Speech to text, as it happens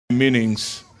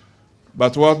meanings,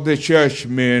 but what the church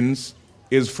means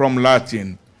is from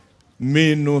Latin,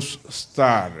 minus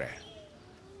stare,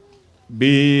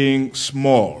 being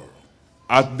small,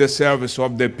 at the service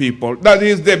of the people. That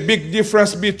is the big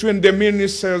difference between the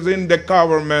ministers in the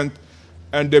government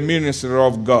and the minister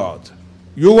of God.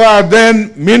 You are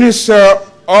then minister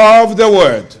of the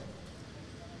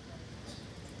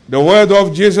word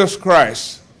of Jesus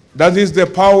Christ. That is the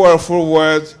powerful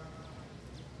word.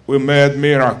 We made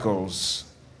miracles.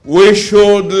 We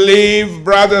should live,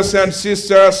 brothers and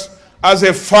sisters, as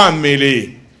a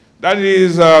family. That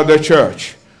is the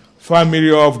church,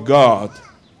 family of God.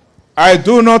 I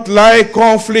do not like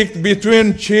conflict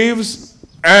between chiefs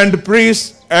and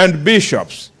priests and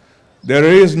bishops. There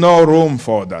is no room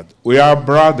for that. We are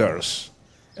brothers,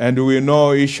 and we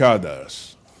know each other.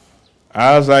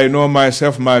 As I know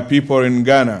myself, my people in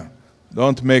Ghana,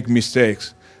 don't make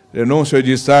mistakes. The nuncio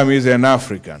this time is an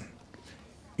African.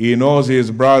 He knows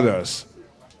his brothers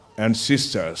and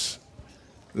sisters.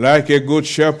 Like a good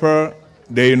shepherd,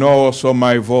 they know also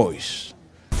my voice.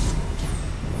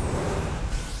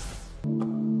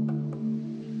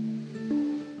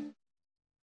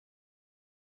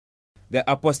 The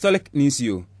Apostolic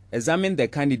Nuncio examined the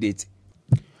candidate.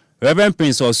 Reverend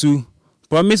Prince Osu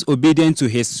promised obedience to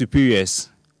his superiors.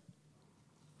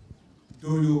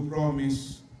 Do you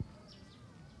promise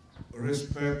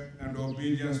respect and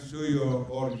obedience to your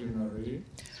ordinary?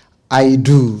 I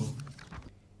do.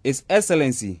 His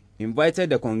Excellency invited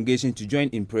the congregation to join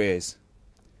in prayers.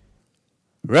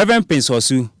 Reverend Prince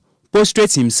Osu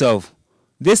prostrates himself.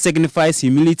 This signifies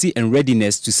humility and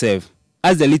readiness to serve,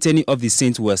 as the litany of the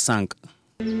saints was sung.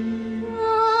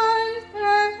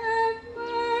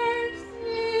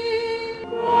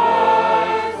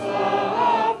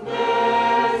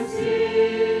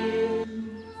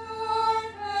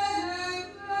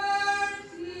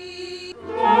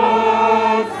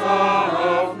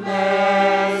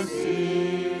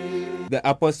 The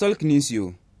Apostolic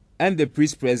Nuncio and the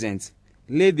priest present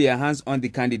laid their hands on the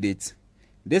candidate.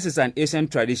 This is an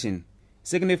ancient tradition,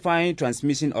 signifying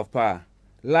transmission of power,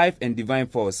 life, and divine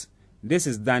force. This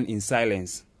is done in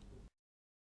silence.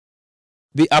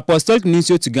 The Apostolic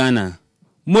Nuncio to Ghana,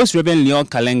 Most Reverend Leon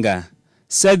Kalenga,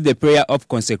 said the prayer of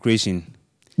consecration.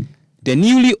 The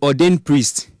newly ordained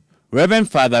priest,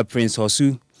 Reverend Father Prince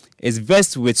Osu, is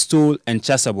versed with stole and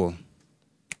chasuble.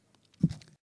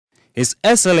 His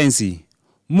Excellency,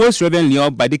 Most Reverend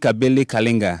Leon Badikabele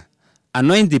Kalenga,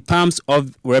 anoints the palms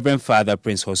of Reverend Father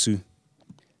Prince Osu.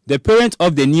 The parent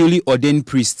of the newly ordained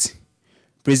priest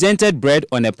presented bread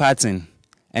on a paten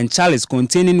and chalice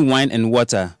containing wine and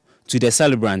water to the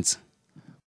celebrant.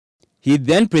 He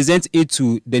then presents it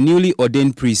to the newly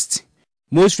ordained priest,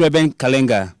 Most Reverend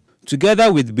Kalenga,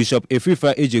 together with Bishop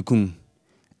Efrifa Ejekum,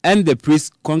 and the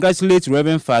priest congratulates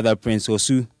Reverend Father Prince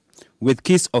Osu with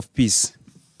kiss of peace.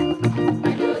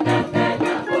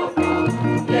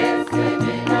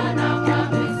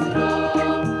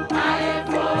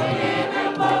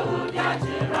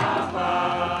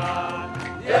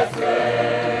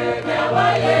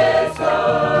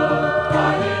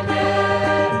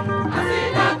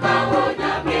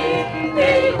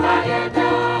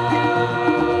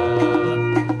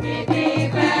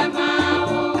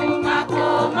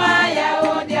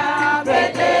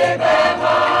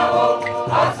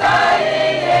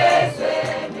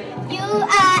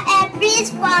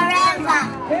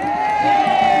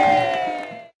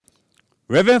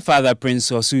 Reverend Father Prince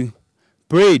Osu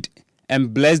prayed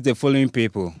and blessed the following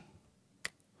people: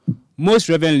 Most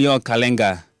Reverend Leon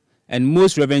Kalenga and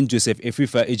Most Reverend Joseph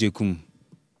Efrifa Ejekum,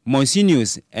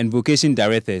 Monsignors and vocation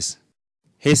directors,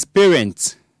 his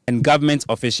parents and government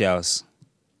officials.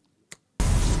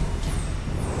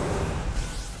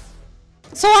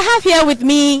 So I have here with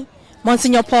me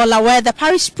Monsignor Paul Lawe, the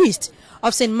parish priest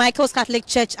of St. Michael's Catholic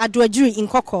Church at Duajuri in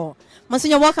Koko.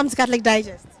 Monsignor, welcome to Catholic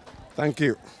Digest. Thank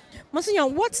you. Monsignor,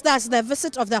 what does the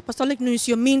visit of the Apostolic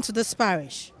Nuncio mean to this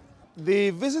parish? The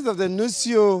visit of the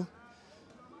Nuncio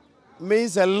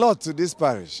means a lot to this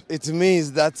parish. It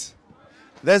means that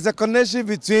there's a connection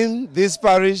between this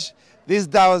parish, this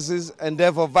diocese, and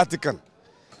therefore Vatican.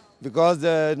 Because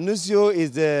the Nuncio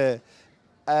is the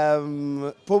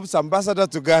Pope's ambassador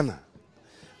to Ghana.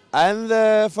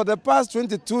 And for the past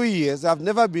 22 years, I've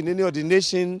never been any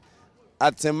ordination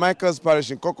at St. Michael's Parish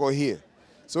in Koko here.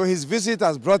 So his visit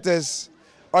has brought us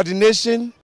ordination